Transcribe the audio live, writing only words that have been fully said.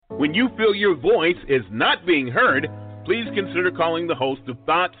When you feel your voice is not being heard, please consider calling the host of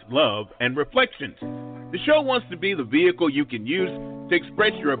Thoughts, Love, and Reflections. The show wants to be the vehicle you can use to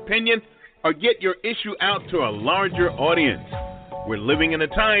express your opinion or get your issue out to a larger audience. We're living in a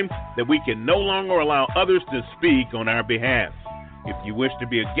time that we can no longer allow others to speak on our behalf. If you wish to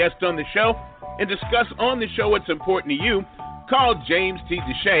be a guest on the show and discuss on the show what's important to you, call James T.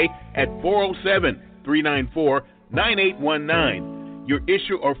 DeShay at 407-394-9819. Your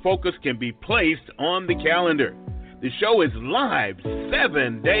issue or focus can be placed on the calendar. The show is live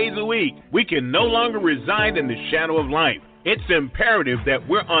 7 days a week. We can no longer reside in the shadow of life. It's imperative that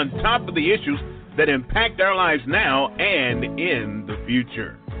we're on top of the issues that impact our lives now and in the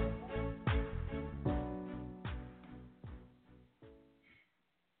future.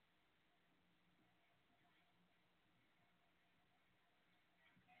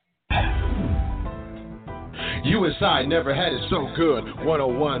 USI never had it so good.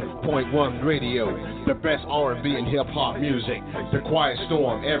 101.1 radio, the best R&B and hip-hop music. The Quiet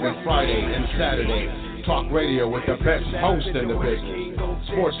Storm every Friday and Saturday. Talk radio with the best host in the business.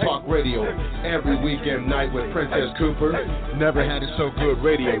 Sports Talk Radio every weekend night with Princess Cooper. Never had it so good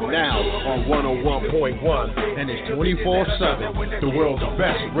radio now on 101.1, and it's 24/7. The world's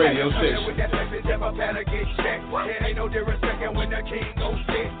best radio station.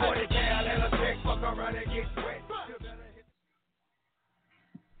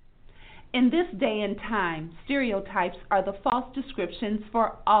 In this day and time, stereotypes are the false descriptions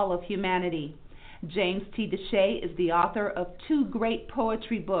for all of humanity. James T. DeShay is the author of 2 great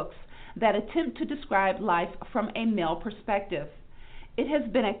poetry books that attempt to describe life from a male perspective. It has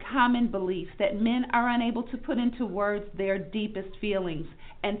been a common belief that men are unable to put into words their deepest feelings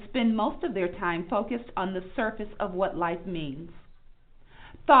and spend most of their time focused on the surface of what life means.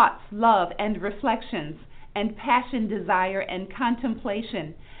 Thoughts, love, and reflections, and passion, desire, and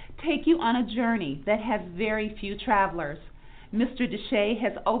contemplation take you on a journey that has very few travelers. Mr. DeShay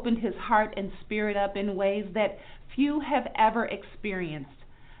has opened his heart and spirit up in ways that few have ever experienced.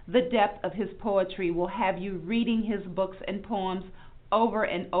 The depth of his poetry will have you reading his books and poems over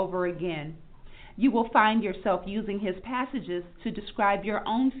and over again. You will find yourself using his passages to describe your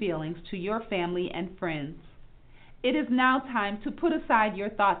own feelings to your family and friends. It is now time to put aside your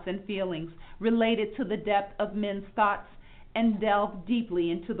thoughts and feelings related to the depth of men's thoughts and delve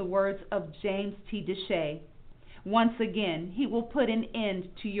deeply into the words of James T. DeShay. Once again, he will put an end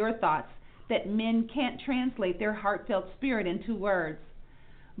to your thoughts that men can't translate their heartfelt spirit into words.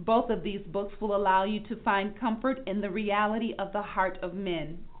 Both of these books will allow you to find comfort in the reality of the heart of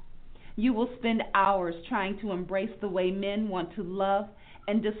men. You will spend hours trying to embrace the way men want to love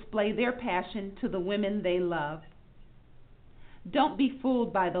and display their passion to the women they love. Don't be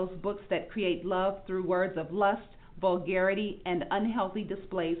fooled by those books that create love through words of lust, vulgarity, and unhealthy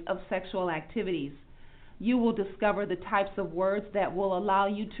displays of sexual activities. You will discover the types of words that will allow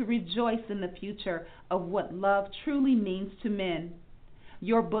you to rejoice in the future of what love truly means to men.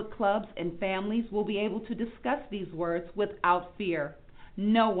 Your book clubs and families will be able to discuss these words without fear.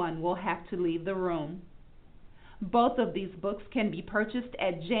 No one will have to leave the room. Both of these books can be purchased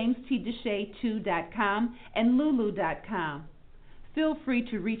at jamestdeshay2.com and lulu.com. Feel free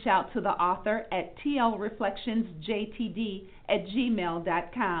to reach out to the author at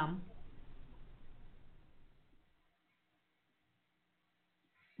tlreflectionsjtd@gmail.com.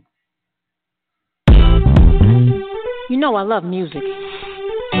 You know I love music,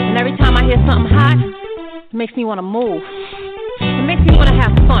 and every time I hear something hot, it makes me want to move. It makes me want to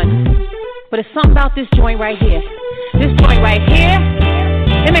have fun, but it's something about this joint right here. This joint right here,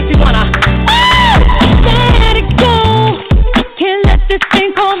 it makes me want to, let it go. Can't let this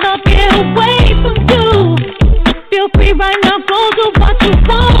thing called love get away from you. Feel free right now, go do what you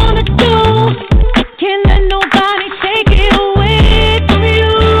wanna do. Can't let nobody take it away from you,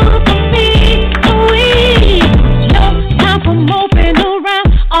 from me, from we. No time for moping around,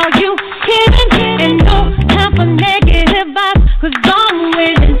 are you kidding? And no time for negative vibes, 'cause I'm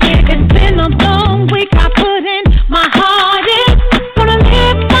winning. It's been a long week, I put in my heart in. Gonna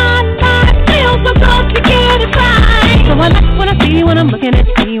live my life, feel so close to get it right. So I like what I see when I'm looking at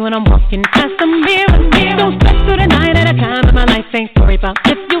me, when I'm walking past the mirror. Don't stress through the night at a time in my life, ain't worry about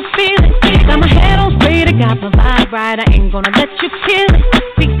if you feel it. Got my head on straight, I got my vibe right, I ain't gonna let you kill it.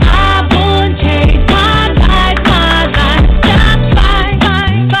 See, I won't change my life, my life. Just bye,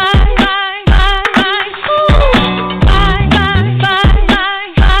 bye, bye, bye, bye, bye. Ooh, bye, bye, bye, bye,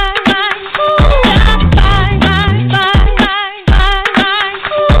 bye, bye. Ooh, just bye, bye, bye, bye, bye,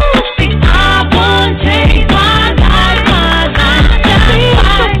 bye. Ooh, see, I won't change my life, my life. Just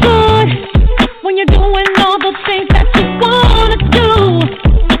bye. So good when you're doing all the things that you wanna do.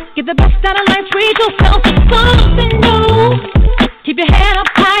 Gotta like treat yourself to something new. Keep your head up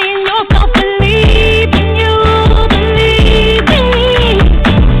high in yourself, believe in you, believe me.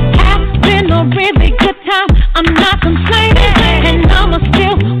 Having a really good time, I'm not complaining, and I'ma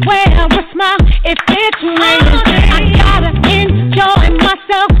still wear a smile if it's raining. I gotta enjoy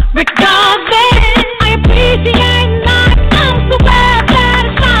myself regardless. I appreciate life, I'm so glad that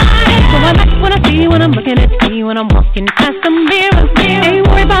it's mine. So I like what I see when I'm looking at you, when I'm walking past the mirror. Ain't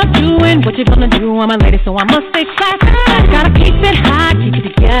worried about you and what you're gonna do. I'm a lady, so I must stay classy. Gotta keep it high, keep it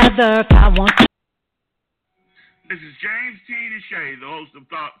together if I want to. This is James T. DeShay, the host of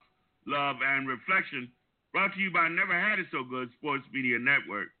Thoughts, Love, and Reflection, brought to you by Never Had It So Good Sports Media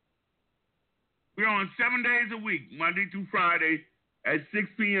Network. We're on 7 days a week, Monday through Friday at 6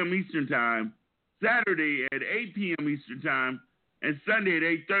 p.m. Eastern Time, Saturday at 8 p.m. Eastern Time, and Sunday at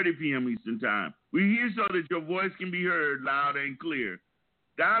 8:30 p.m. Eastern Time. We're here so that your voice can be heard loud and clear.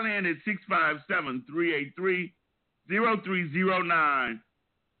 Dial in at 657-383-0309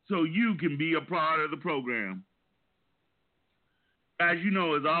 so you can be a part of the program. As you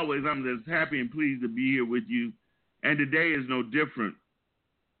know, as always, I'm just happy and pleased to be here with you, and today is no different.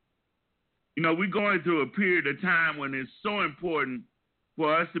 You know, we're going through a period of time when it's so important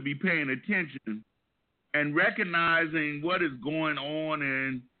for us to be paying attention and recognizing what is going on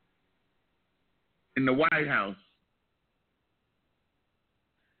in the White House.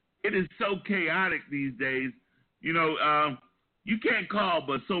 It is so chaotic these days. You know, you can't call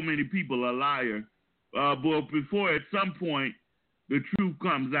but so many people a liar, but before at some point the truth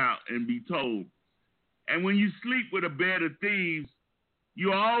comes out and be told. And when you sleep with a bed of thieves,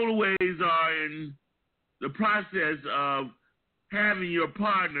 you always are in the process of having your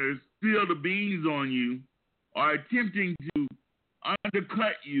partners spill the beans on you or attempting to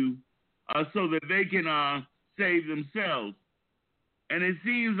undercut you so that they can save themselves. And it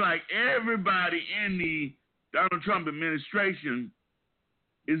seems like everybody in the Donald Trump administration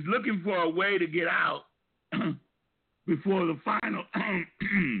is looking for a way to get out before the final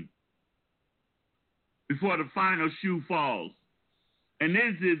shoe falls. And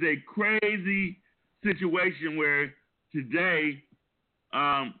this is a crazy situation where today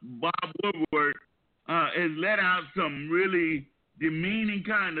Bob Woodward has let out some really demeaning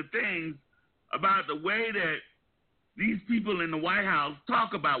kind of things about the way that these people in the White House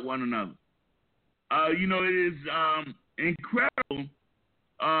talk about one another. You know, it is incredible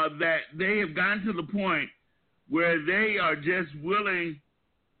that they have gotten to the point where they are just willing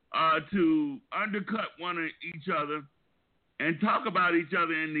to undercut each other and talk about each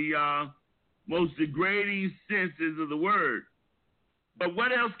other in the most degrading senses of the word. But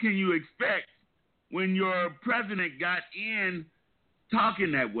what else can you expect when your president got in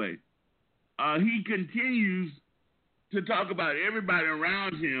talking that way? He continues to talk about everybody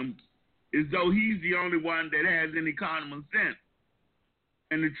around him as though he's the only one that has any common sense.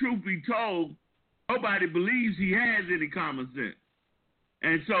 And the truth be told, nobody believes he has any common sense.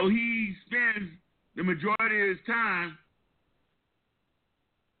 And so he spends the majority of his time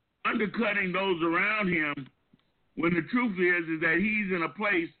undercutting those around him when the truth is that he's in a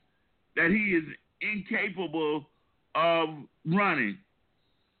place that he is incapable of running.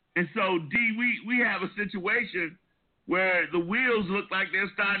 And so, D, we have a situation where the wheels look like they're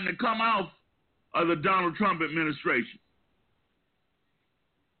starting to come off of the Donald Trump administration.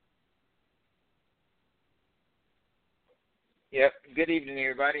 Yep. Good evening,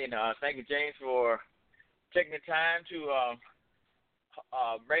 everybody, and thank you, James, for taking the time to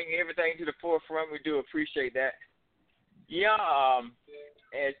bring everything to the forefront. We do appreciate that. Yeah.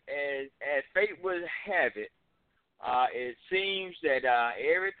 As fate would have it, it seems that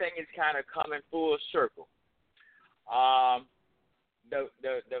everything is kind of coming full circle. The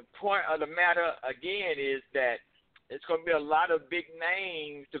point of the matter again is that it's going to be a lot of big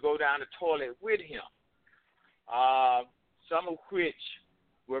names to go down the toilet with him. Some of which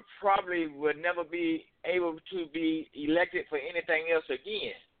would never be able to be elected for anything else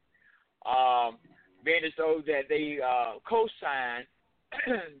again. Being as though that they co-signed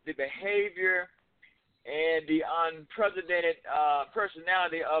the behavior and the unprecedented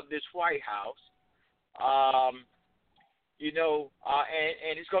personality of this White House.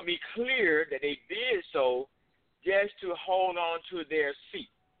 And it's going to be clear that they did so just to hold on to their seat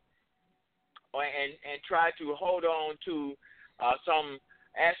and try to hold on to some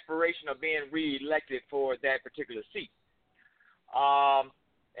aspiration of being reelected for that particular seat.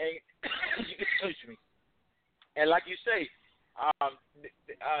 And like you say,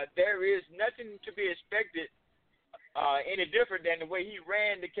 there is nothing to be expected any different than the way he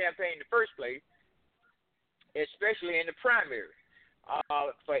ran the campaign in the first place, especially in the primary.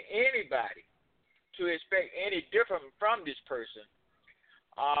 for anybody to expect any different from this person,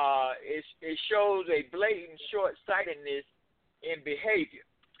 it shows a blatant short-sightedness in behavior.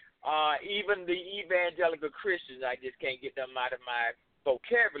 Even the evangelical Christians, I just can't get them out of my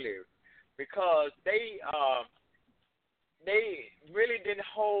vocabulary because they really didn't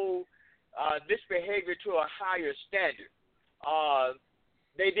hold this behavior to a higher standard.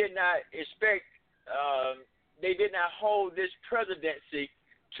 They did not expect. They did not hold this presidency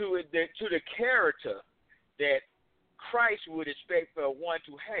to the character that Christ would expect for one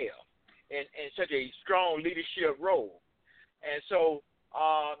to have in such a strong leadership role. And so,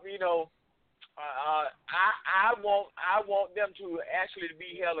 I want them to actually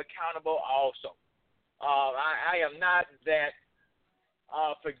be held accountable also. I am not that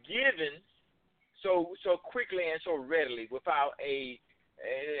forgiven so quickly and so readily without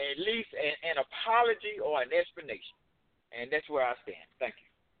at least an apology or an explanation. And that's where I stand. Thank you.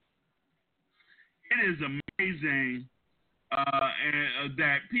 It is amazing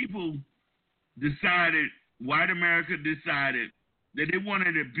that people decided, white America decided, that they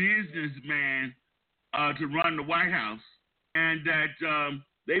wanted a businessman to run the White House, and that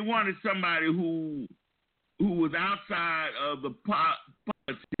they wanted somebody who was outside of the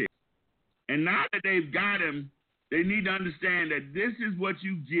politics. And now that they've got him, they need to understand that this is what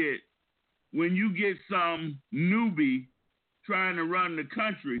you get when you get some newbie trying to run the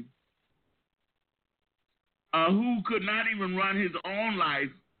country who could not even run his own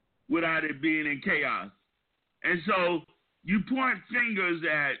life without it being in chaos. And so you point fingers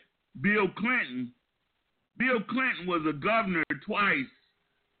at Bill Clinton. Bill Clinton was a governor twice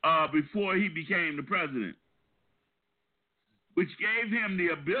before he became the president, which gave him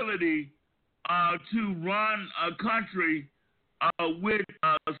the ability to run a country with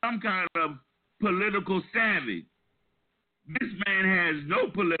some kind of political savvy. This man has no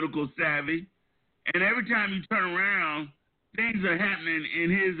political savvy, and every time you turn around, things are happening in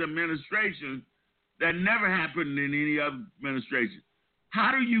his administration that never happened in any other administration.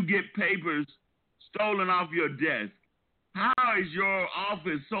 How do you get papers stolen off your desk? How is your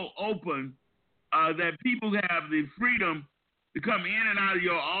office so open that people have the freedom to come in and out of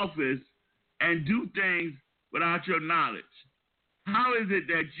your office and do things without your knowledge? How is it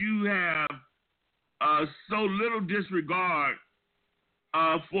that you have so little disregard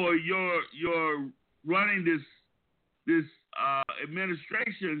for your running this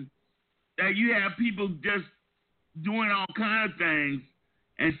administration that you have people just doing all kind of things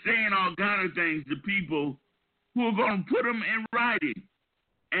and saying all kind of things to people who are going to put them in writing,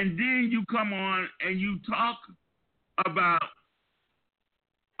 and then you come on and you talk about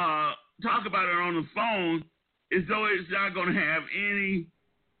it on the phone as though it's not going to have any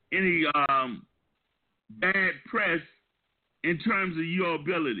bad press in terms of your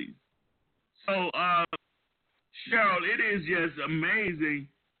abilities. So, Cheryl, it is just amazing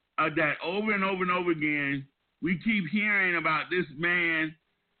that over and over and over again we keep hearing about this man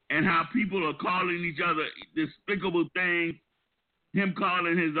and how people are calling each other despicable things. Him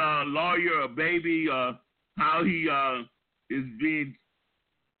calling his lawyer a baby, how he is being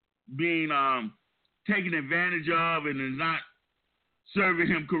taken advantage of and is not serving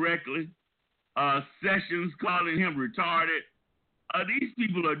him correctly. Sessions calling him retarded. These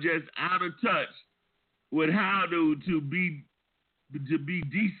people are just out of touch with how to be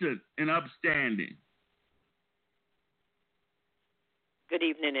decent and upstanding. Good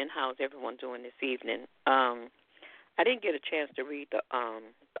evening, and how's everyone doing this evening? I didn't get a chance to read the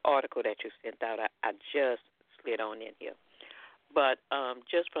article that you sent out. I just slid on in here. But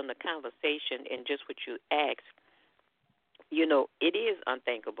just from the conversation and just what you asked, it is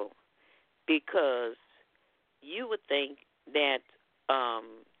unthinkable, because you would think that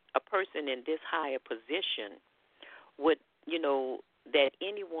a person in this higher position would, that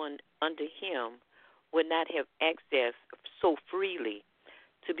anyone under him would not have access so freely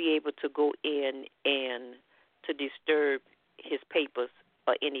to be able to go in and to disturb his papers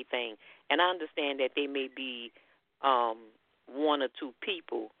or anything. And I understand that they may be one or two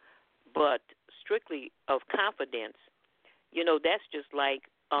people, but strictly of confidence, that's just like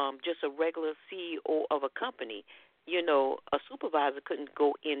just a regular CEO of a company. A supervisor couldn't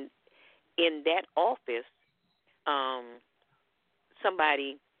go in that office,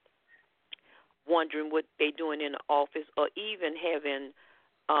 somebody wondering what they're doing in the office, or even having,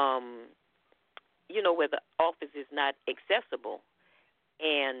 where the office is not accessible,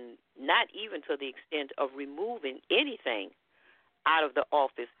 and not even to the extent of removing anything out of the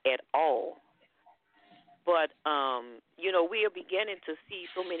office at all. But, we are beginning to see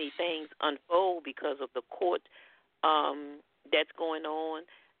so many things unfold because of the court that's going on,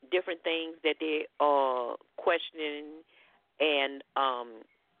 different things that they are questioning and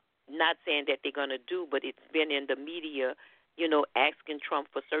not saying that they're going to do, but it's been in the media, asking Trump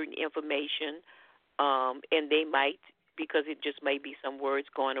for certain information, and they might, because it just may be some words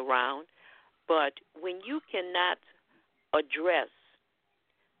going around. But when you cannot address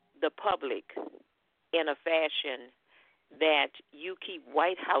the public in a fashion that you keep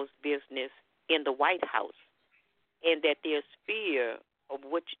White House business in the White House, and that there's fear of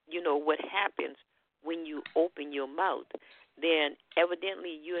what happens when you open your mouth, then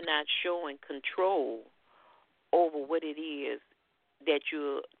evidently you're not showing control over what it is that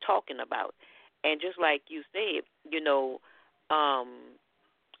you're talking about. And just like you said,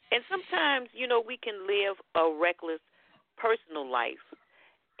 and sometimes, we can live a reckless personal life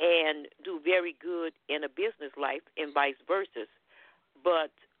and do very good in a business life and vice versa.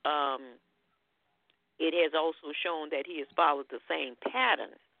 But it has also shown that he has followed the same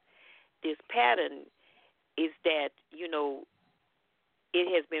pattern. This pattern is that, it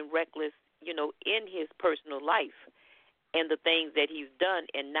has been reckless, in his personal life and the things that he's done.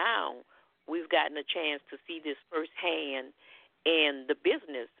 And now we've gotten a chance to see this firsthand in the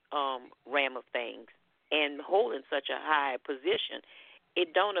business realm of things, and holding such a high position.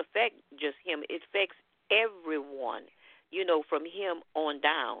 It don't affect just him. It affects everyone, from him on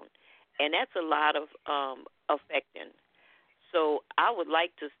down. And that's a lot of affecting. So I would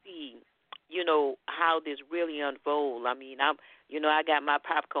like to see, how this really unfolds. I mean, I got my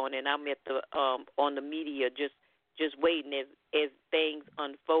popcorn and I'm at the on the media just waiting as things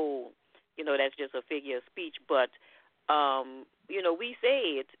unfold. That's just a figure of speech. But we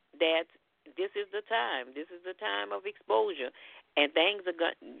said that this is the time. This is the time of exposure, and things are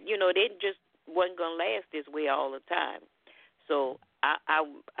going. They just wasn't going to last this way all the time. So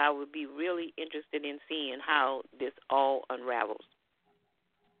I would be really interested in seeing how this all unravels.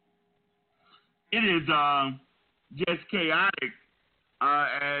 It is just chaotic,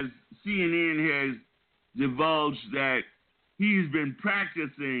 as CNN has divulged that he's been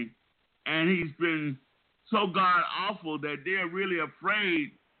practicing, and he's been so god awful that they're really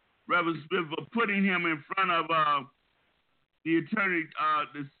afraid, Reverend Smith, of putting him in front of the attorney,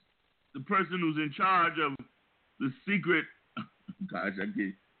 the person who's in charge of the secret. Gosh, I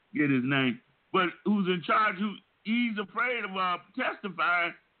can't get his name, but who's in charge? He's afraid of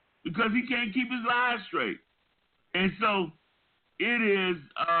testifying because he can't keep his lies straight. And so it is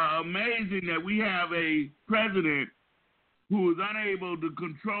amazing that we have a president who is unable to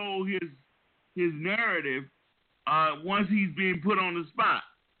control his narrative once he's being put on the spot.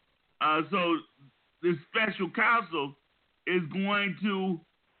 So this special counsel is going to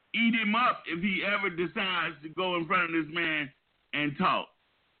eat him up if he ever decides to go in front of this man and talk.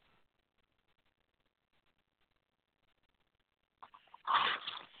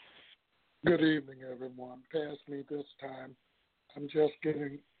 Good evening, everyone. Pass me this time. I'm just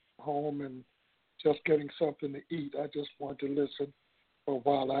getting home and just getting something to eat. I just want to listen for a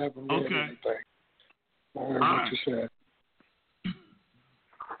while. I haven't read anything. I heard what you said.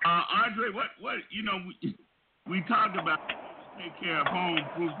 Andre, what we talked about take care of home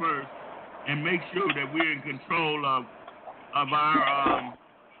first and make sure that we're in control of our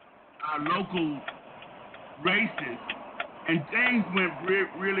local races. And things went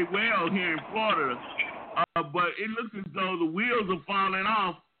really well here in Florida, but it looks as though the wheels are falling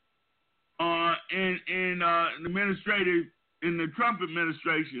off in the Trump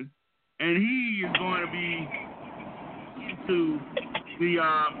administration, and he is going to be into the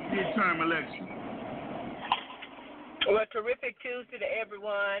midterm election. Well, terrific Tuesday to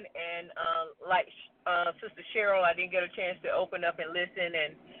everyone, and like Sister Cheryl, I didn't get a chance to open up and listen,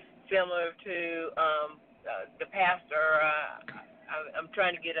 and similar to the pastor, I'm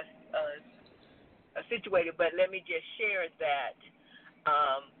trying to get us situated, but let me just share that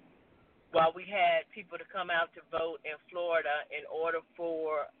while we had people to come out to vote in Florida, in order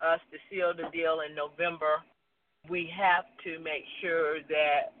for us to seal the deal in November, we have to make sure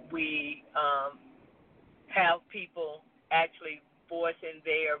that we have people actually voicing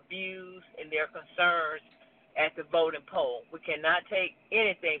their views and their concerns at the voting poll. We cannot take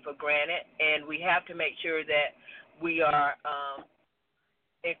anything for granted, and we have to make sure that we are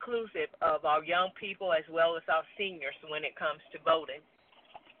inclusive of our young people as well as our seniors when it comes to voting.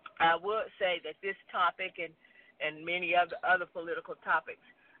 I would say that this topic and many other political topics,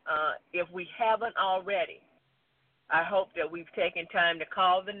 if we haven't already, I hope that we've taken time to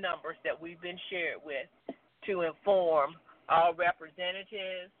call the numbers that we've been shared with to inform our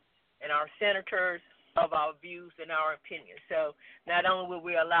representatives and our senators of our views and our opinions. So not only will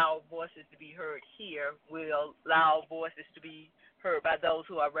we allow voices to be heard here, we'll allow voices to be heard by those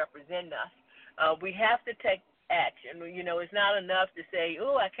who are representing us. We have to take action. You know, it's not enough to say,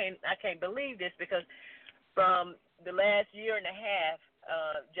 "Oh, I can't believe this," because from the last year and a half,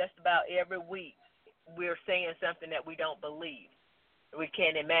 just about every week, we're saying something that we don't believe. We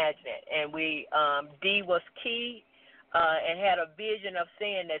can't imagine it. And Dee was key and had a vision of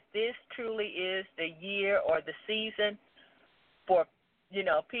saying that this truly is the year or the season for, you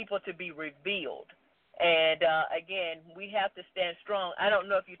know, people to be revealed. And, again, we have to stand strong. I don't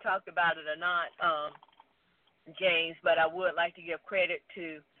know if you talked about it or not, James, but I would like to give credit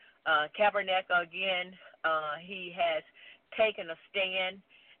to Kaepernick again. He has taken a stand,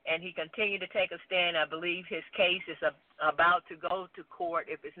 and he continued to take a stand. I believe his case is about to go to court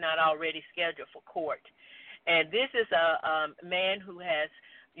if it's not already scheduled for court. And this is a man who has,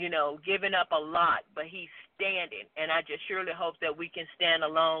 you know, given up a lot, but he's standing. And I just surely hope that we can stand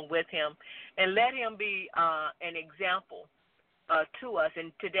along with him and let him be an example to us.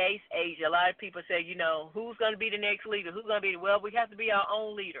 In today's age, a lot of people say, you know, who's going to be the next leader? Who's going to be? Well, we have to be our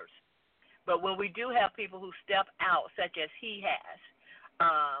own leaders. But when we do have people who step out, such as he has,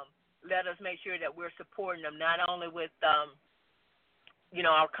 let us make sure that we're supporting them, not only with, you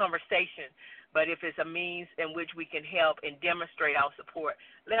know, our conversation, but if it's a means in which we can help and demonstrate our support,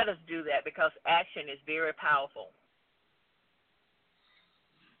 let us do that, because action is very powerful.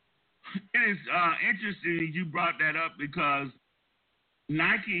 It is interesting that you brought that up, because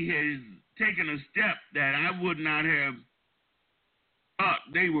Nike has taken a step that I would not have thought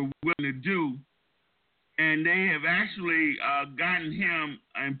they were willing to do, and they have actually gotten him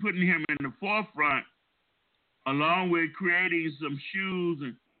and putting him in the forefront, along with creating some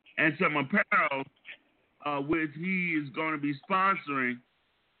shoes and some apparel, which he is going to be sponsoring.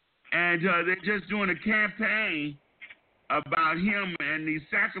 And they're just doing a campaign about him and the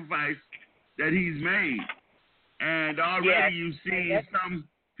sacrifice that he's made. And already you see some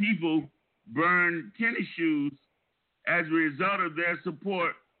people burn tennis shoes as a result of their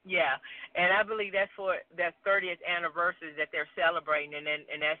support. Yeah, and I believe that's for their 30th anniversary that they're celebrating,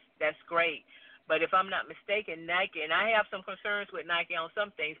 and that's great. But if I'm not mistaken, Nike, and I have some concerns with Nike on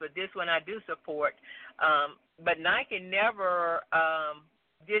some things, but this one I do support. But Nike never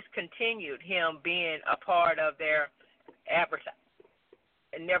discontinued him being a part of their advertising,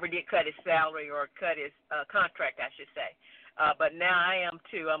 and never did cut his salary or cut his contract, I should say. But now I am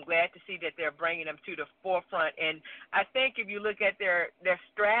too. I'm glad to see that they're bringing them to the forefront. And I think if you look at their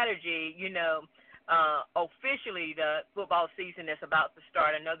strategy, you know, officially the football season is about to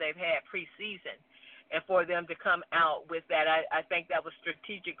start. I know they've had preseason, and for them to come out with that, I think that was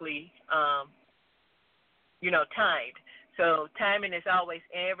strategically, you know, timed. So timing is always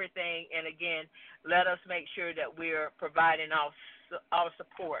everything. And again, let us make sure that we're providing our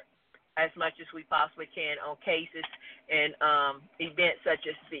support as much as we possibly can on cases and events such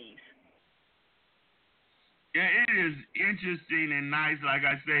as these. Yeah, it is interesting and nice, like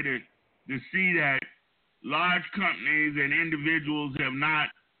I say, to see that large companies and individuals have not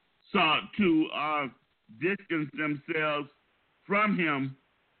sought to distance themselves from him.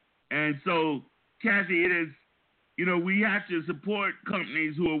 And so, Kathy, it is, you know, we have to support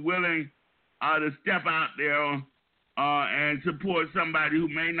companies who are willing to step out there and support somebody who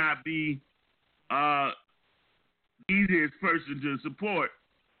may not be the easiest person to support.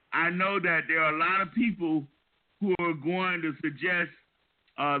 I know that there are a lot of people who are going to suggest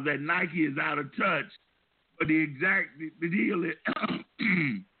that Nike is out of touch, but the deal is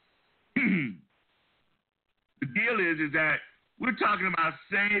the deal is that we're talking about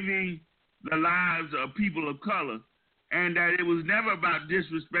saving the lives of people of color, and that it was never about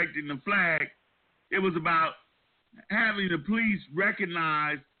disrespecting the flag. It was about having the police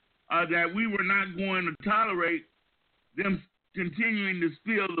recognize that we were not going to tolerate them continuing to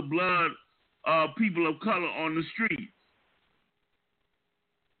spill the blood of people of color on the streets.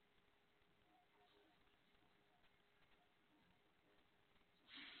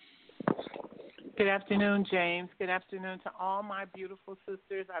 Good afternoon, James. Good afternoon to all my beautiful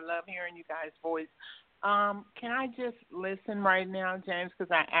sisters. I love hearing you guys' voice. Can I just listen right now, James,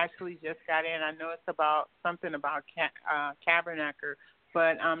 because I actually just got in. I know it's about something about Tabernacle,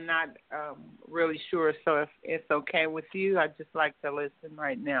 but I'm not really sure. So if it's okay with you, I'd just like to listen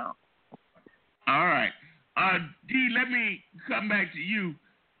right now. All right. Dee, let me come back to you.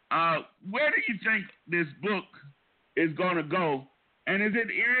 Where do you think this book is going to go? And is it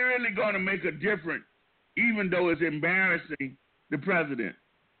really going to make a difference, even though it's embarrassing the president?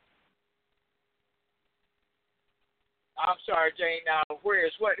 I'm sorry, Jane. Now, where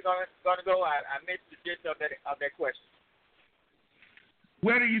is what going to go? I missed the gist of that question.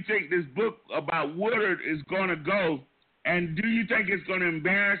 Where do you think this book about Woodard is going to go, and do you think it's going to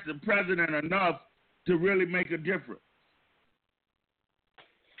embarrass the president enough to really make a difference?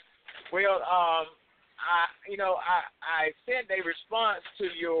 Well, I sent a response to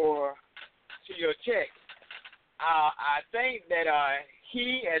your text. I think that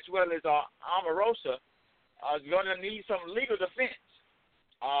he, as well as Omarosa, is going to need some legal defense.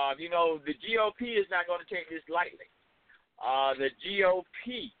 The GOP is not going to take this lightly. The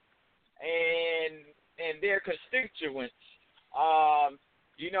GOP and their constituents,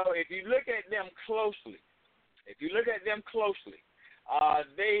 if you look at them closely,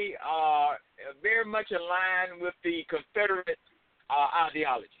 they are very much aligned with the Confederate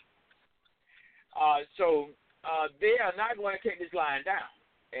ideology. So they are not going to take this line down.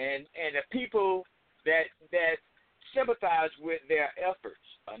 And the people that sympathize with their efforts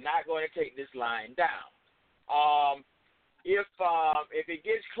are not going to take this line down. If it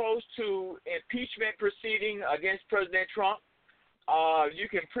gets close to impeachment proceeding against President Trump, you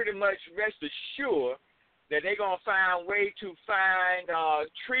can pretty much rest assured that they're going to find a way to find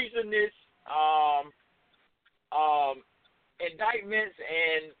treasonous indictments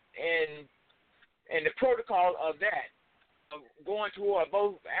and the protocol of that going toward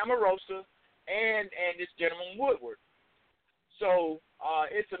both Omarosa and this gentleman Woodward. So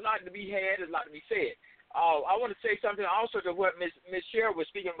it's a lot to be had, a lot to be said. I want to say something also to what Ms. Cheryl was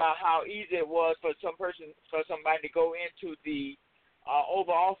speaking about, how easy it was for somebody to go into the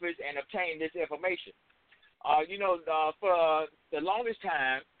Oval Office and obtain this information. For the longest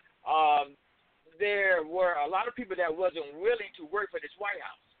time, there were a lot of people that wasn't willing to work for this White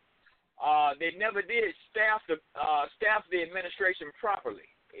House. They never did staff the administration properly,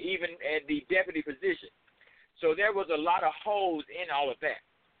 even at the deputy position. So there was a lot of holes in all of that.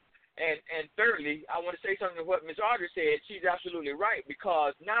 And thirdly, I want to say something to what Ms. Audrey said. She's absolutely right,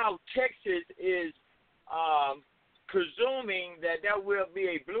 because now Texas is presuming that there will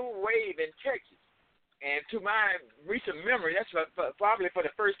be a blue wave in Texas. And to my recent memory, that's probably for the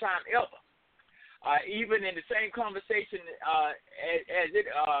first time ever. Even in the same conversation as it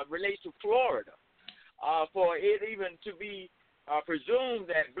relates to Florida, for it even to be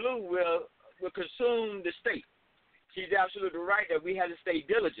presumed that blue will consume the state. She's absolutely right that we have to stay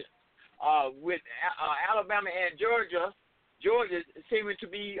diligent. With Alabama and Georgia seeming to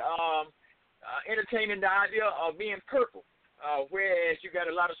be entertaining the idea of being purple, whereas you got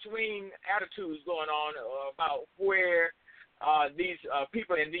a lot of swing attitudes going on about where these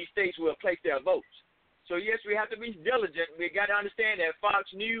people in these states will place their votes. So, yes, we have to be diligent. We got to understand that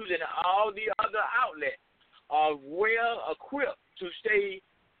Fox News and all the other outlets are well equipped to stay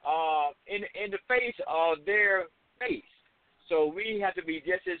in the face of their base. So we have to be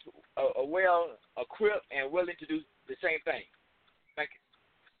just as well equipped and willing to do the same thing. Thank you.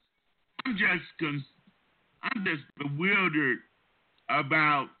 I'm just bewildered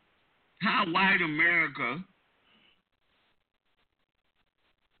about how white America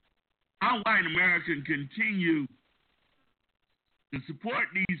continue to support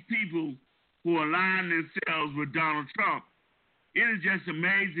these people who align themselves with Donald Trump. It is just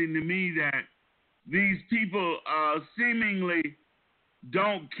amazing to me that these people seemingly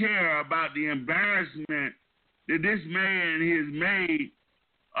don't care about the embarrassment that this man has made,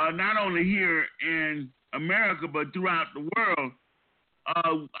 not only here in America, but throughout the world.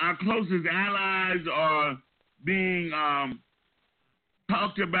 Our closest allies are being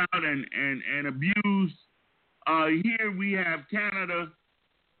talked about and abused. Here we have Canada,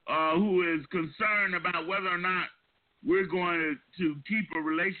 who is concerned about whether or not we're going to keep a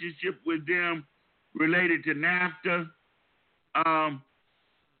relationship with them related to NAFTA.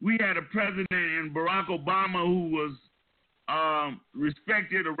 We had a president in Barack Obama who was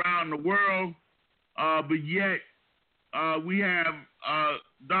respected around the world, but yet we have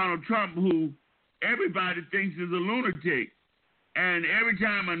Donald Trump, who everybody thinks is a lunatic. And every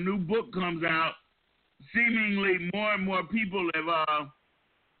time a new book comes out, seemingly more and more people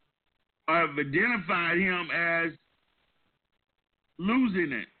have identified him as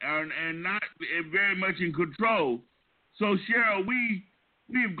losing it and not very much in control. So, Cheryl,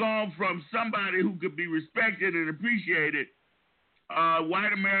 we've gone from somebody who could be respected and appreciated.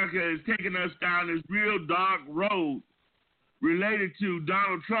 White America has taken us down this real dark road related to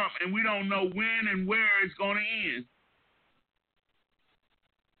Donald Trump, and we don't know when and where it's going to end.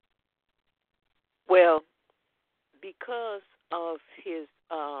 Well, because of his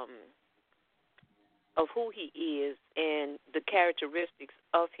of who he is and the characteristics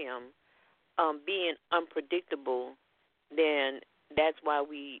of him being unpredictable then that's why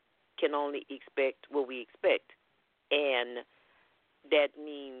we can only expect what we expect. And that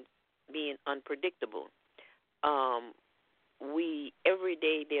means being unpredictable. Every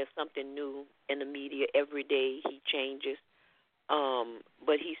day there's something new in the media. Every day he changes.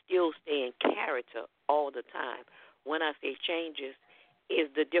 But he's still staying character all the time. When I say changes, is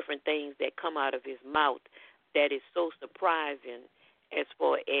the different things that come out of his mouth that is so surprising as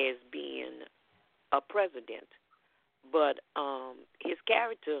far as being a president. But his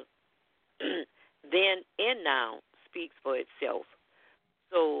character then and now speaks for itself.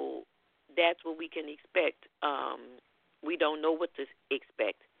 So that's what we can expect. We don't know what to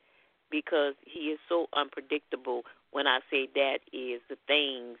expect because he is so unpredictable. When I say that is the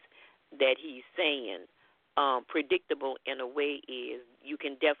things that he's saying. Predictable in a way is you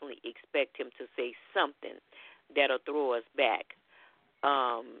can definitely expect him to say something that'll throw us back.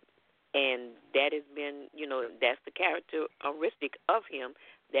 And that has been, that's the characteristic of him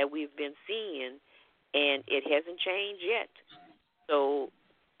that we've been seeing, and it hasn't changed yet. So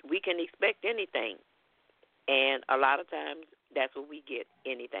we can expect anything, and a lot of times that's what we get,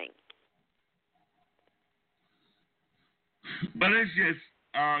 anything. But it's just,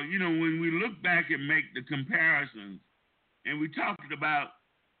 when we look back and make the comparisons, and we talked about,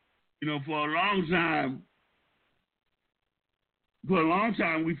 for a long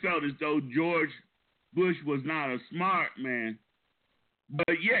time we felt as though George Bush was not a smart man,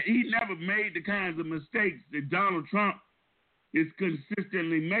 but yet he never made the kinds of mistakes that Donald Trump is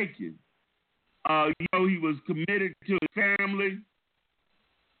consistently making. He was committed to his family.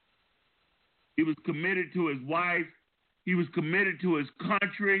 He was committed to his wife. He was committed to his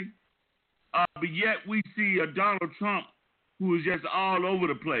country. But yet we see a Donald Trump who is just all over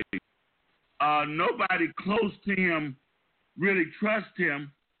the place. Nobody close to him really trusts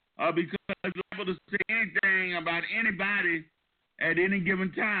him because he's able to say anything about anybody at any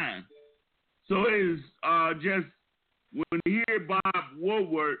given time. So it is just when you hear Bob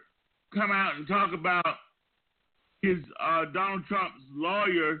Woodward come out and talk about his Donald Trump's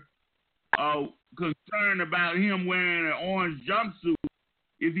lawyer concerned about him wearing an orange jumpsuit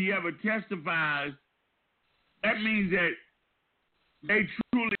if he ever testifies, that means that they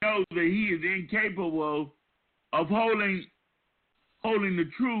truly know that he is incapable of holding the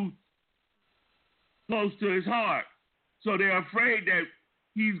truth close to his heart. So they're afraid that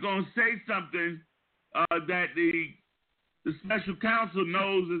he's going to say something that the special counsel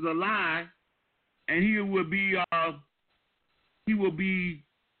knows is a lie, and he will be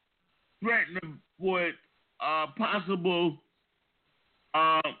threatened with possible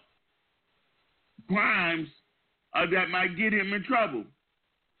crimes that might get him in trouble.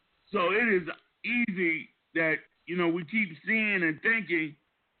 So it is easy that, we keep seeing and thinking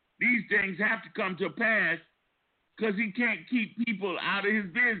these things have to come to pass because he can't keep people out of his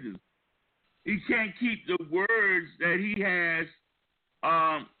business. He can't keep the words that he has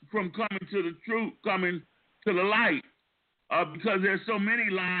from coming to the truth, coming to the light, because there's so many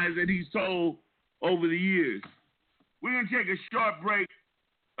lies that he's told over the years. We're going to take a short break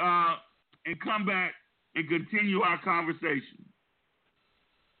and come back and continue our conversation.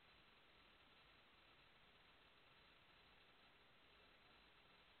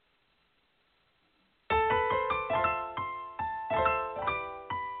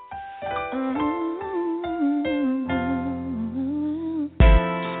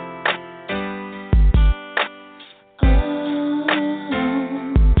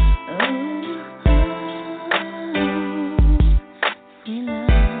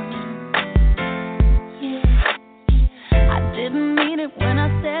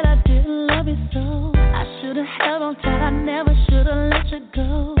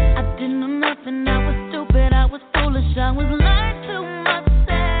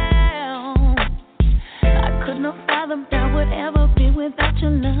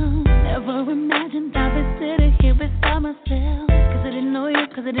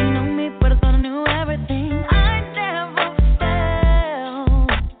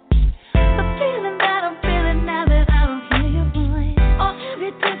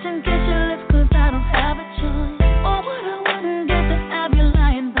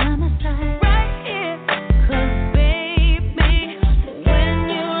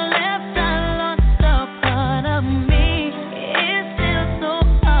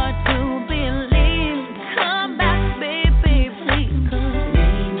 Come back, baby, please. 'Cause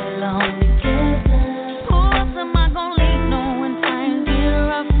leave me alone.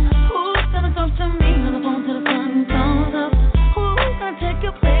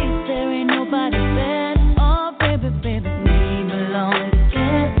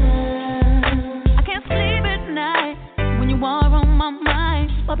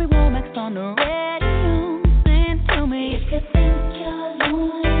 just on the radio saying to me, if you think you're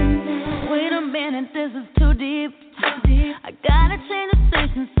lonely now, wait a minute, this is too deep. I gotta change the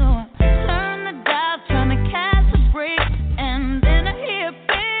station, so I turn the dial, trying to catch a break, and then I hear,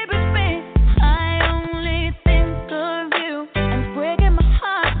 baby, babe, I only think of you, and it's breaking my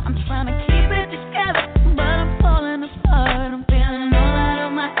heart. I'm trying to keep it together, but I'm falling apart. I'm feeling all out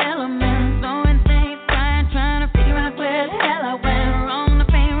of my element, throwing things, trying to figure out where the hell I went wrong. The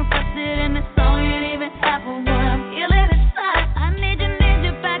pain reflected in the song ain't even half of what I'm feeling inside. I need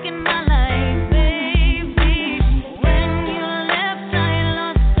you back in my life, baby. When you left, I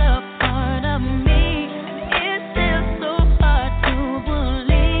lost a part of me. It's still so hard to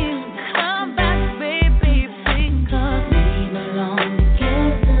believe. Come back, baby, because we belong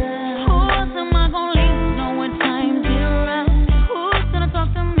together. Who else am I gonna leave? No one times you're out. Who's gonna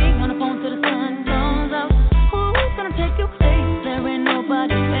talk to me on the phone till the sun comes out? Who's gonna take your place? There ain't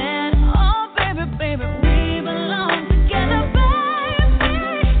nobody better. Oh, baby, baby, we belong together, baby.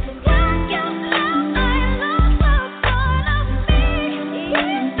 When you left, I lost a part of me.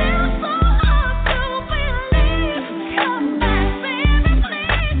 It's still so hard to believe. Come back, baby,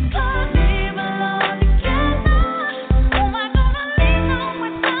 please, 'cause we belong together. Who am I gonna lean on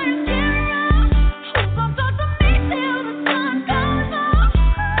when times get rough? Who's gonna talk to me till the sun comes up?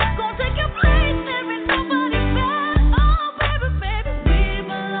 Who's gonna take your place? There ain't nobody better. Oh, baby, baby, we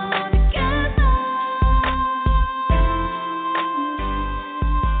belong together.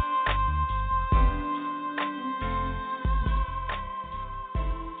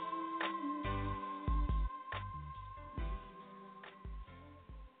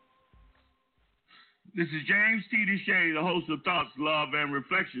 This is James T. DeShay, the host of Thoughts, Love, and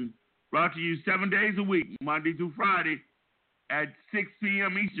Reflections, brought to you 7 days a week, Monday through Friday at 6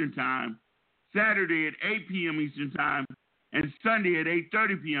 p.m. Eastern Time, Saturday at 8 p.m. Eastern Time, and Sunday at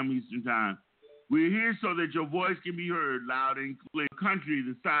 8:30 p.m. Eastern Time. We're here so that your voice can be heard loud and clear. A company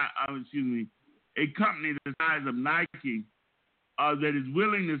the size of Nike that is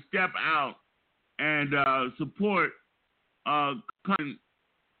willing to step out and support Colin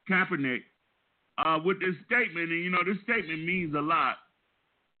Kaepernick with this statement. And, this statement means a lot.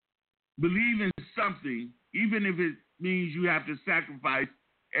 Believe in something, even if it means you have to sacrifice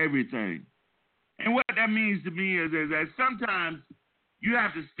everything. And what that means to me is that sometimes you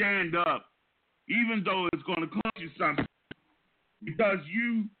have to stand up, even though it's going to cost you something, because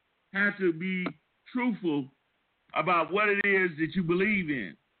you have to be truthful about what it is that you believe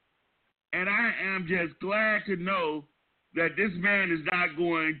in. And I am just glad to know that this man is not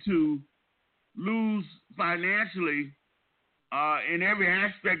going to lose financially in every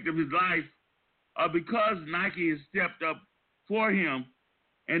aspect of his life because Nike has stepped up for him.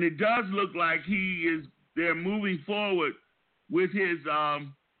 And it does look like they're moving forward with his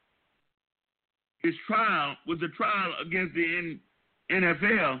trial, with the trial against the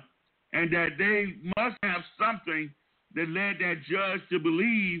NFL, and that they must have something that led that judge to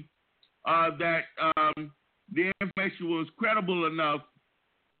believe that the information was credible enough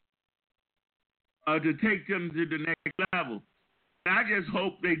to take them to the next level. And I just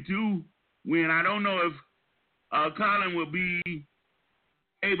hope they do win. I don't know if Colin will be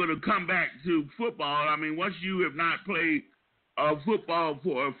able to come back to football. I mean, once you have not played football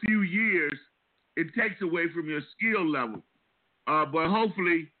for a few years, it takes away from your skill level. But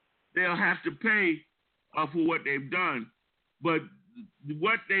hopefully they'll have to pay for what they've done. But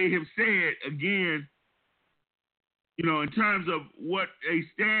what they have said, again, in terms of what they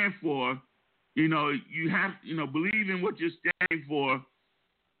stand for, you have, believe in what you're standing for,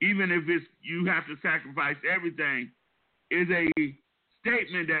 even if you have to sacrifice everything, is a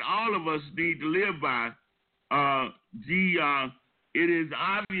statement that all of us need to live by. It is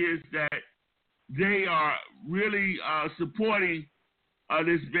obvious that they are really supporting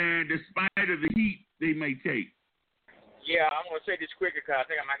this band despite of the heat they may take. Yeah, I'm going to say this quicker because I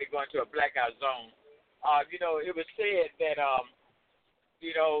think I might be going to a blackout zone. It was said that,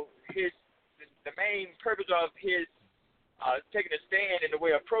 the main purpose of his taking a stand in the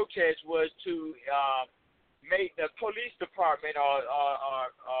way of protest was to make the police department or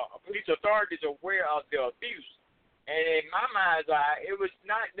police authorities aware of the abuse. And in my mind's eye, it was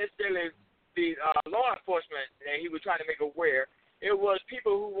not necessarily the law enforcement that he was trying to make aware. It was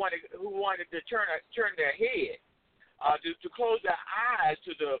people who wanted to turn their head, to close their eyes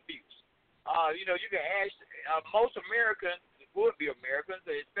to the abuse. You can ask most Americans, would be Americans,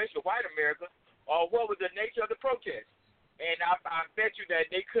 especially white Americans, what was the nature of the protest. And I bet you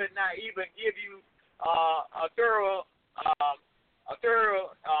that they could not even give you a thorough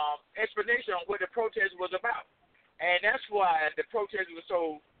explanation on what the protest was about. And that's why the protest was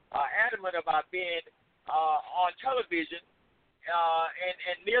so adamant about being on television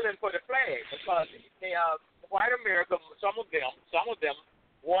and kneeling for the flag, because white America, some of them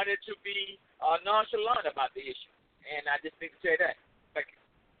wanted to be nonchalant about the issue, and I just need to say that. Thank you.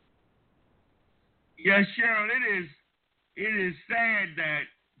 Yes, Cheryl, it is sad that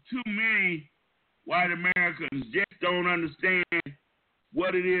too many white Americans just don't understand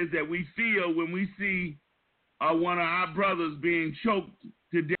what it is that we feel when we see one of our brothers being choked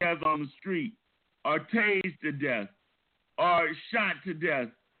to death on the street, or tased to death, or shot to death.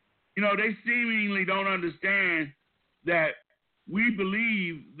 You know, they seemingly don't understand that we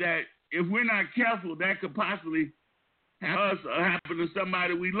believe that if we're not careful, that could possibly happen to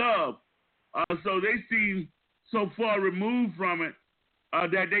somebody we love. So they seem so far removed from it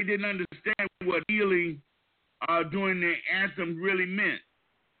that they didn't understand what healing during the anthem really meant.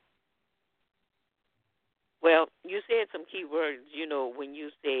 Well, you said some key words, you know, when you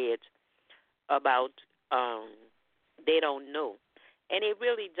said about they don't know. And they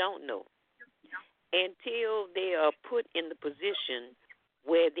really don't know until they are put in the position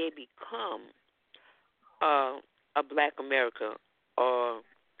where they become a black America or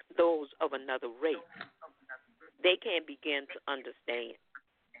those of another race. They can't begin to understand.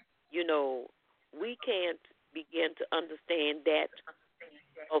 You know, we can't begin to understand that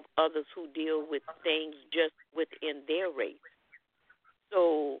of others who deal with things just within their race.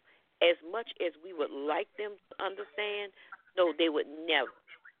 So as much as we would like them to understand, no, they would never.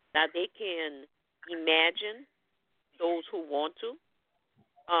 Now, they can imagine those who want to,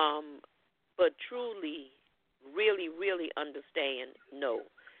 but truly, really, really understand, no,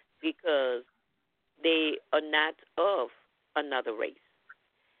 because they are not of another race.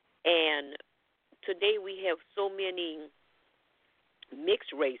 And today we have so many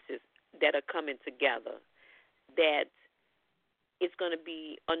mixed races that are coming together that it's going to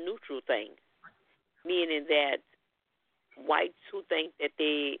be a neutral thing, meaning that whites who think that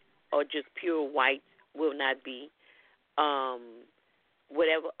they are just pure whites will not be,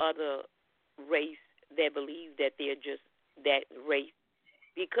 whatever other race that believe that they're just that race,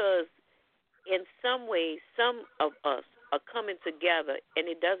 because in some ways some of us are coming together, and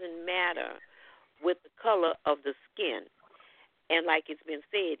it doesn't matter with the color of the skin. And like it's been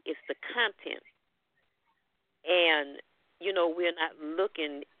said, it's the content. And, you know, we're not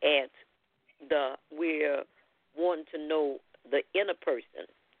looking at we're wanting to know the inner person.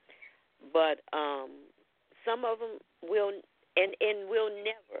 But some of them will, and will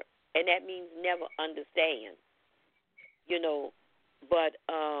never, and that means never understand, you know. But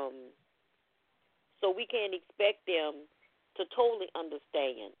so we can't expect them to totally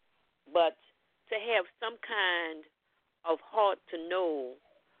understand, but to have some kind of heart to know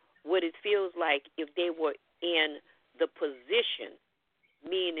what it feels like if they were in the position,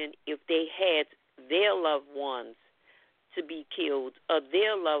 meaning if they had their loved ones to be killed or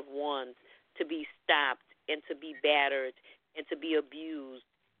their loved ones to be stopped and to be battered and to be abused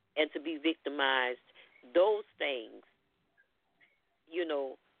and to be victimized, those things, you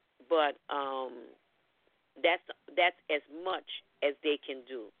know, but that's as much as they can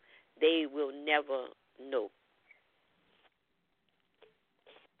do. They will never know.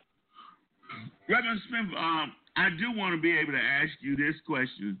 Reverend Smith, I do want to be able to ask you this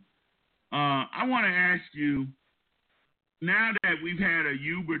question. I want to ask you, now that we've had a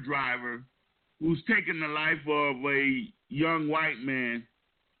Uber driver who's taken the life of a young white man,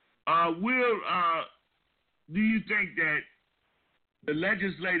 do you think that the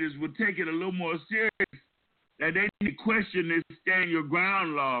legislators would take it a little more serious, that they need to question this stand your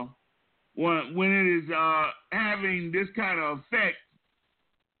ground law when it is having this kind of effect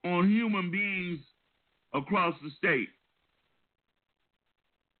on human beings across the state?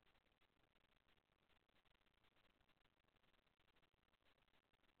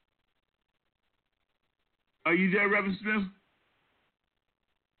 Are you there, Reverend Smith?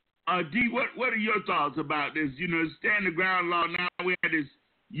 D, what are your thoughts about this? You know, stand the ground law. Now we had this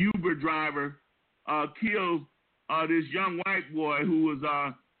Uber driver kill this young white boy who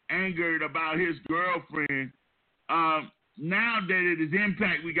was angered about his girlfriend. Now that it is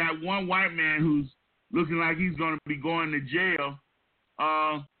impact, we got one white man who's looking like he's going to be going to jail.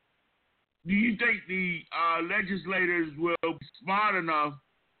 Do you think the legislators will be smart enough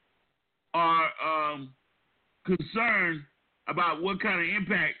or concerned about what kind of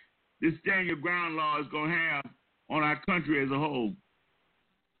impact this stand your ground law is going to have on our country as a whole?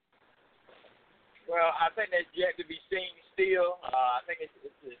 Well, I think that's yet to be seen still. I think it's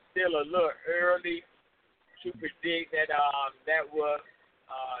still a little early to predict that that will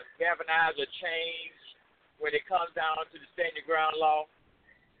galvanize a change when it comes down to the stand your ground law.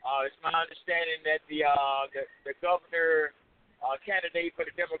 It's my understanding that the governor candidate for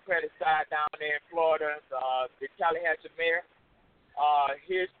the Democratic side down there in Florida, the Tallahassee mayor,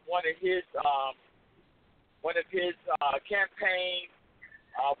 one of his campaign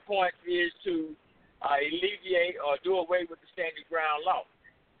points is to alleviate or do away with the stand your ground law.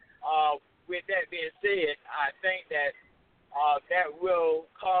 With that being said, I think that that will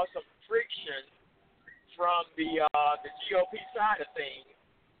cause some friction from the GOP side of things,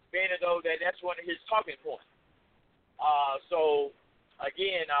 being as though that's one of his talking points. So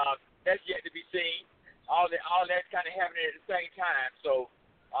again, that's yet to be seen. All that's kind of happening at the same time. So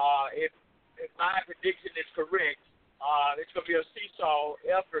if my prediction is correct, it's going to be a seesaw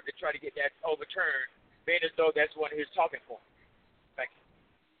effort to try to get that overturned, being as though that's one of his talking points. Thank you.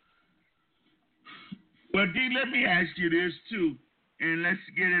 Well, D, let me ask you this too, and let's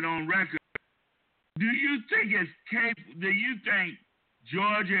get it on record. Do you think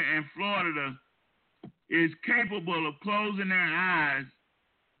Georgia and Florida is capable of closing their eyes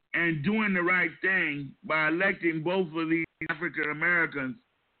and doing the right thing by electing both of these African Americans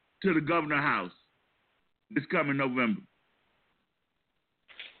to the governor house this coming November?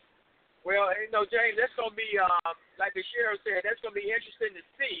 Well, James, that's going to be, like the sheriff said, that's going to be interesting to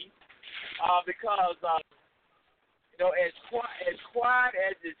see because, as quiet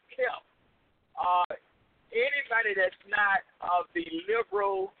as it's kept, anybody that's not of the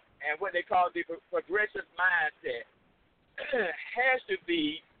liberal and what they call the progressive mindset has to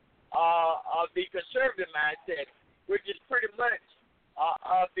be of the conservative mindset, which is pretty much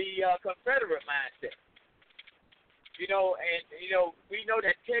of the Confederate mindset. We know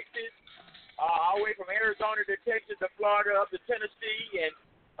that Texas, all the way from Arizona to Texas to Florida up to Tennessee and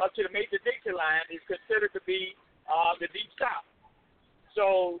up to the Mason-Dixon line is considered to be the Deep South.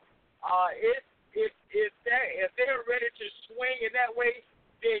 So if they're ready to swing in that way,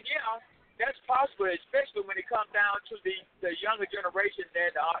 then yeah, that's possible, especially when it comes down to the younger generation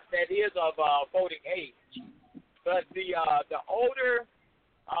that is of voting age. But the older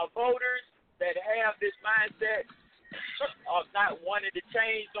voters that have this mindset of not wanting to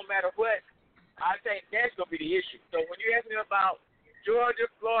change no matter what, I think that's going to be the issue. So when you ask me about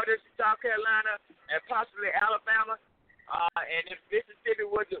Georgia, Florida, South Carolina, and possibly Alabama, and if Mississippi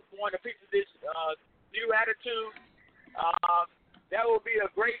was one of the pieces of this new attitude, that would be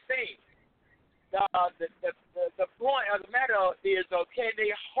a great thing. The point of the matter is, can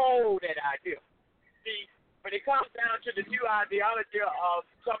they hold that idea? See, when it comes down to the new ideology of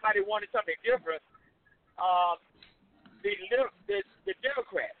somebody wanting something different, the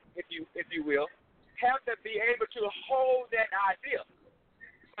Democrats, if you will, have to be able to hold that idea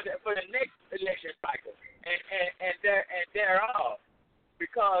for the next election cycle and thereof,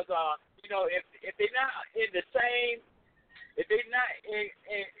 because if they're not in the same, if they're not in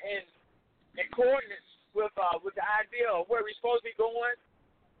coordinates with the idea of where we're supposed to be going,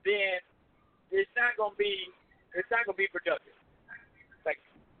 then it's not gonna be productive. Thank you.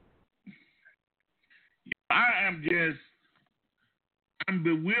 I'm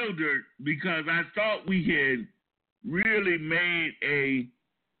bewildered because I thought we had really made a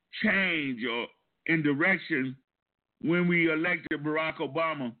change or in direction when we elected Barack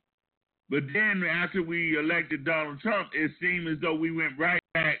Obama. But then after we elected Donald Trump, it seemed as though we went right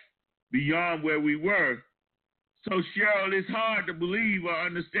back beyond where we were. So, Cheryl, it's hard to believe or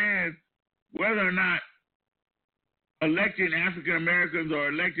understand whether or not electing African Americans or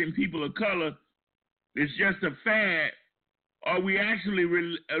electing people of color is just a fad, or we actually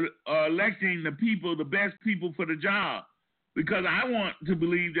are electing the best people for the job. Because I want to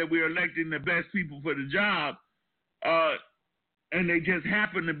believe that we're electing the best people for the job, and they just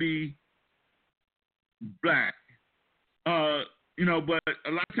happen to be black. But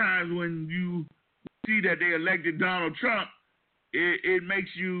a lot of times when you see that they elected Donald Trump, it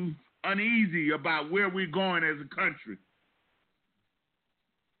makes you uneasy about where we're going as a country.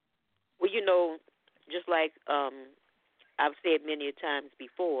 Well, just like I've said many times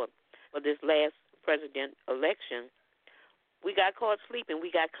before, for this last president election, we got caught sleeping.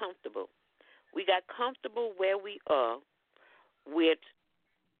 We got comfortable. We got comfortable where we are with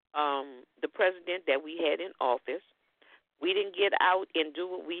the president that we had in office. We didn't get out and do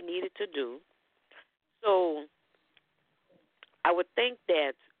what we needed to do. So I would think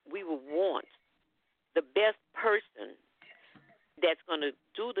that we would want the best person that's going to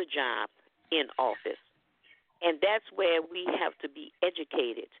do the job in office. And that's where we have to be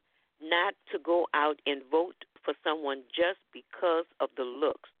educated, not to go out and vote for someone just because of the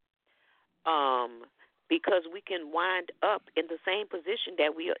looks. Because we can wind up in the same position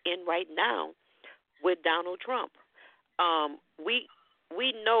that we are in right now with Donald Trump.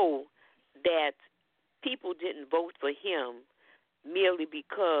 we know that people didn't vote for him merely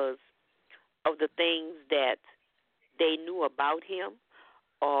because of the things that they knew about him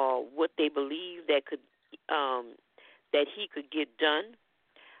or what they believed that could that he could get done.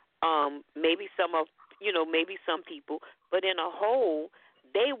 Maybe some people, but in a whole,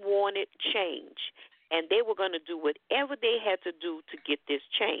 they wanted change, and they were going to do whatever they had to do to get this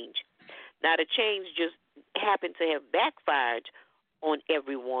change. Now, the change just happened to have backfired on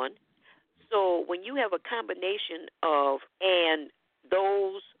everyone. So when you have a combination of, and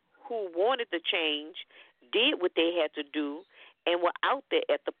those who wanted the change did what they had to do and were out there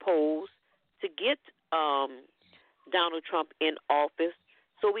at the polls to get Donald Trump in office,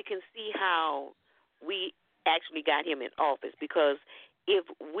 so we can see how we actually got him in office. Because if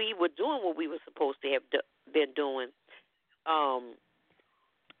we were doing what we were supposed to have been doing,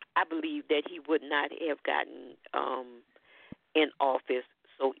 I believe that he would not have gotten in office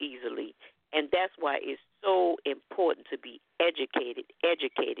so easily. And that's why it's so important to be educated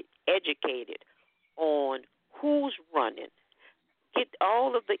on who's running. Get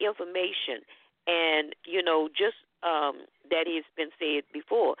all of the information. And, just that it's been said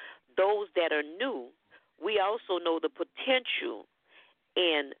before, those that are new, we also know the potential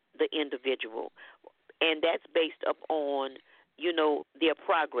in the individual. And that's based upon, their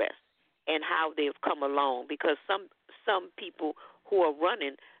progress and how they've come along. Because some people who are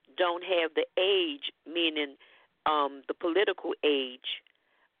running don't have the age, meaning the political age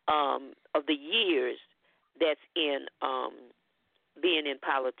of the years that's in being in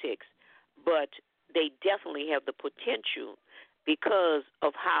politics. But they definitely have the potential because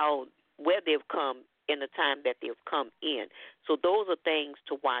of where they've come in the time that they've come in. So those are things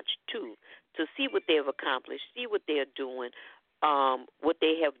to watch too, to see what they've accomplished, see what they're doing, what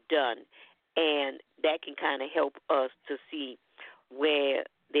they have done, and that can kind of help us to see where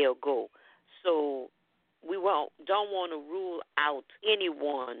they'll go. So we don't want to rule out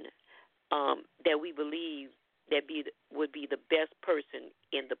anyone that we believe that would be the best person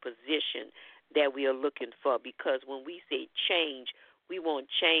in the position that we are looking for, because when we say change, we want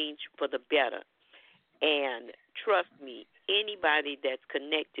change for the better. And trust me, anybody that's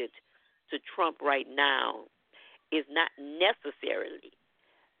connected to Trump right now is not necessarily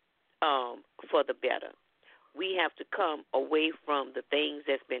for the better. We have to come away from the things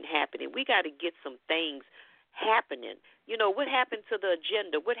that's been happening. We got to get some things happening. What happened to the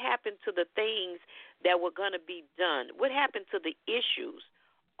agenda? What happened to the things that were going to be done? What happened to the issues?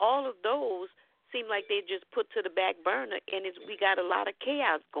 All of those seem like they just put to the back burner, and we got a lot of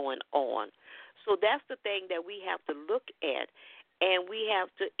chaos going on. So that's the thing that we have to look at, and we have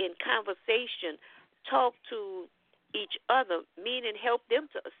to, in conversation, talk to each other, meaning help them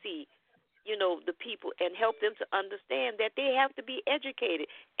to see, the people, and help them to understand that they have to be educated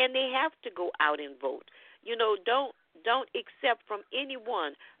and they have to go out and vote. Don't accept from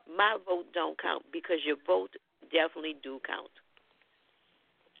anyone, my vote don't count, because your vote definitely do count.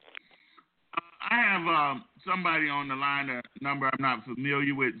 I have somebody on the line, a number I'm not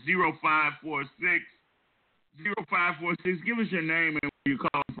familiar with, 0546. 0546, give us your name and where you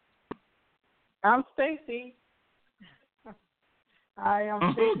calling from. I'm Stacy. I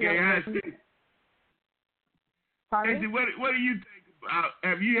am Stacy. Okay, hi, Stacy. Stacy, what do you think about,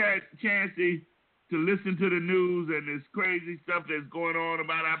 have you had a chance to listen to the news and this crazy stuff that's going on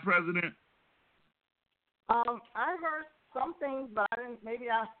about our president? I heard some things, but I didn't. Maybe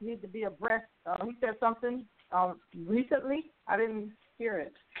I need to be abreast. He said something recently. I didn't hear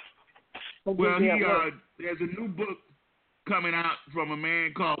it. Well, there's a new book coming out from a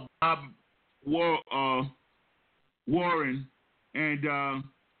man called Bob Warren, and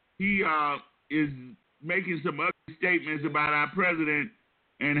he is making some other statements about our president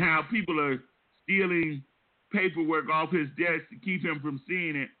and how people are stealing paperwork off his desk to keep him from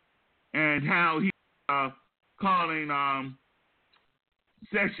seeing it, and how he's calling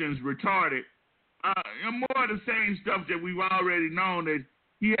Sessions retarded. More of the same stuff that we've already known, that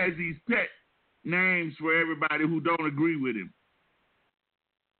he has these pet names for everybody who don't agree with him.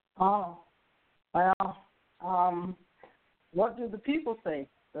 Oh, well, what do the people say?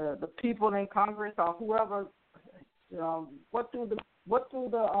 The people in Congress or whoever? What do the I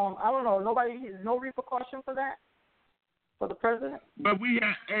don't know. No repercussion for that, for the president. But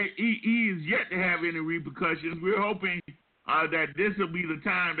he is yet to have any repercussions. We're hoping that this will be the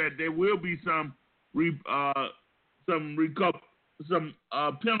time that there will be some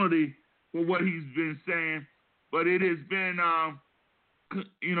penalty for what he's been saying. But it has been,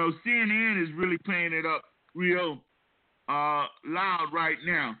 CNN is really playing it up real loud right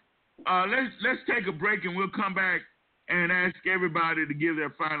now. Let's take a break and we'll come back and ask everybody to give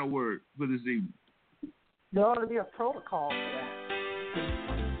their final word for this evening. There ought to be a protocol for that.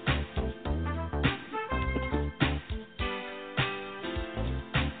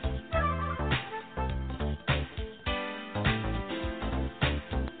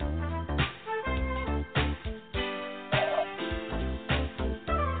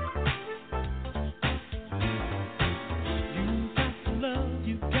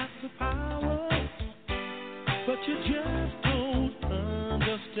 You just don't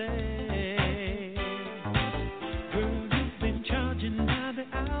understand. Girl, you've been charging by the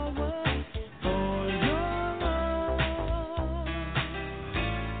hour for your love.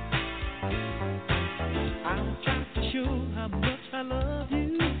 I'm trying to show how much I love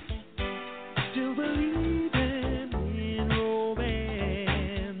you. Still believing in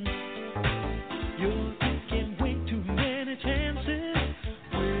romance. You're taking way too many chances.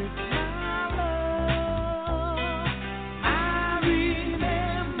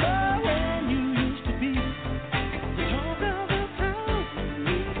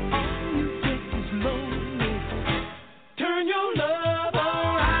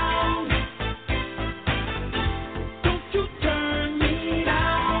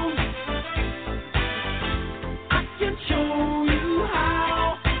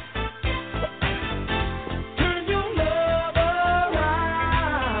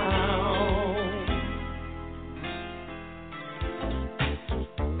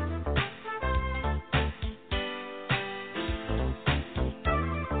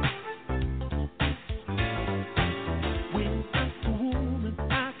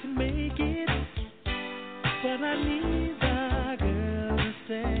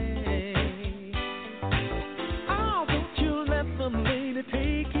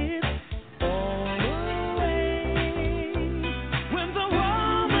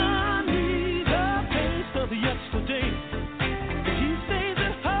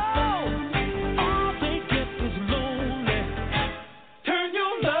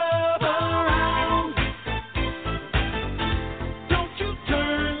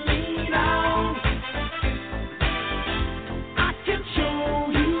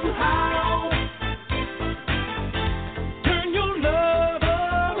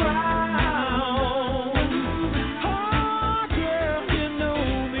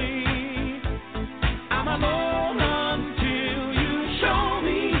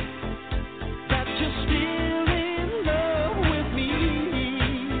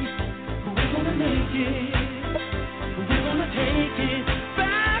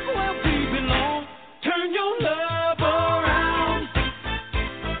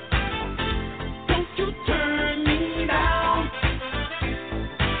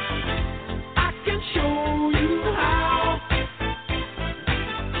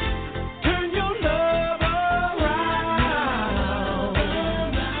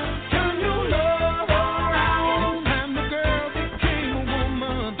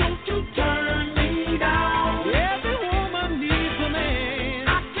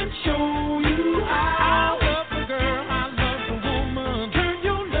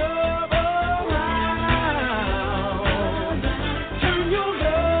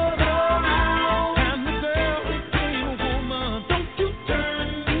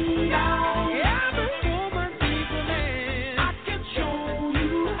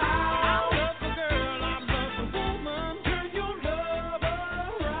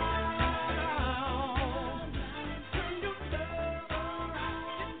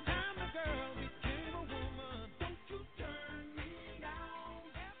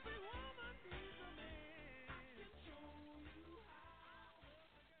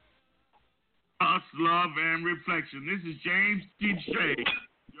 Love and Reflection. This is James DeShay,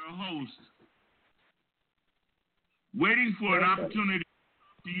 your host, waiting for an opportunity to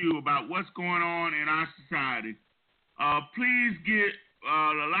talk to you about what's going on in our society. Please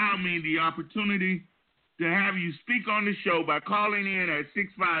allow me the opportunity to have you speak on the show by calling in at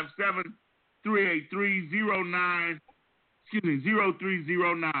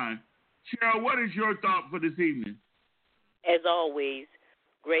 657-383-0309. Cheryl, what is your thought for this evening? As always,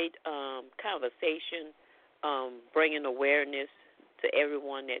 great conversation, bringing awareness to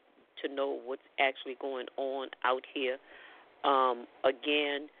everyone to know what's actually going on out here.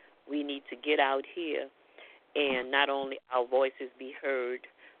 Again, we need to get out here and not only our voices be heard,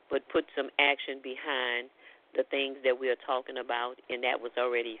 but put some action behind the things that we are talking about, and that was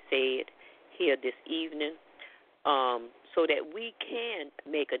already said here this evening, so that we can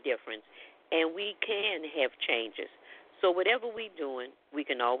make a difference and we can have changes. So whatever we're doing, we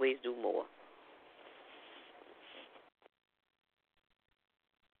can always do more.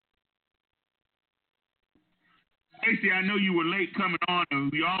 Stacey, I know you were late coming on,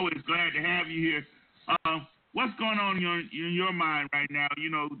 and we're always glad to have you here. What's going on in your mind right now?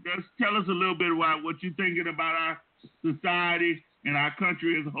 Just tell us a little bit about what you're thinking about our society and our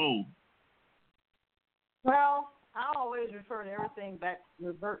country as a whole. Well, I always revert everything back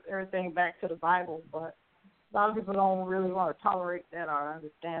to the Bible, but a lot of people don't really want to tolerate that or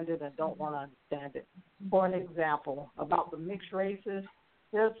understand it and don't want to understand it. For an example, about the mixed races,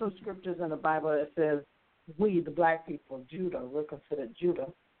 there's some scriptures in the Bible that says we, the black people, Judah, we're considered Judah,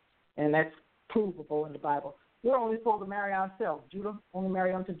 and that's provable in the Bible. We're only supposed to marry ourselves. Judah only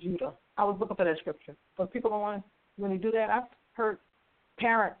marry unto Judah. I was looking for that scripture. But people don't want to, when you do that, I've heard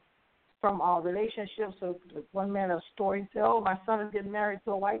parents from our relationships of one man a story say, oh, my son is getting married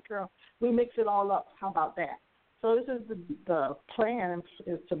to a white girl. We mix it all up. How about that? So this is the plan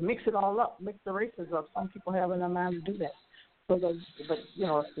is to mix it all up, mix the races up. Some people have in their mind to do that. But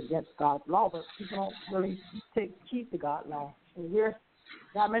it's against God's law, but people don't really keep the God law. And we're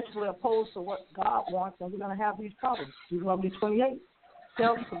diametrically opposed to what God wants, and we're going to have these problems. Deuteronomy 28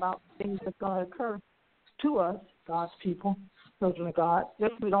 tells us about things that's going to occur to us, God's people, children of God,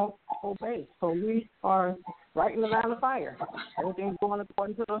 if we don't obey. So we are right in the line of fire. Everything's going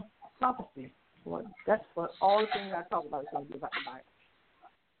according to the prophecy. Well, that's what all the things I talk about is going to be about the Bible.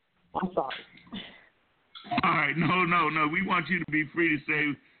 I'm sorry. All right, no. We want you to be free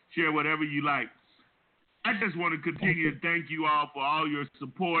to share whatever you like. I just want to continue to thank you all for all your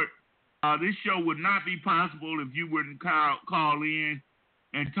support. This show would not be possible if you wouldn't call in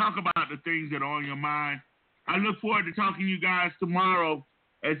and talk about the things that are on your mind. I look forward to talking to you guys tomorrow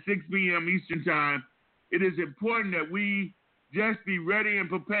at 6 p.m. Eastern Time. It is important that we just be ready and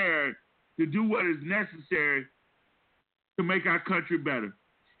prepared to do what is necessary to make our country better.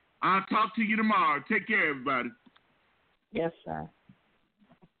 I'll talk to you tomorrow. Take care, everybody. Yes, sir.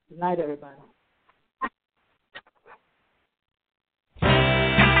 Good night, everybody.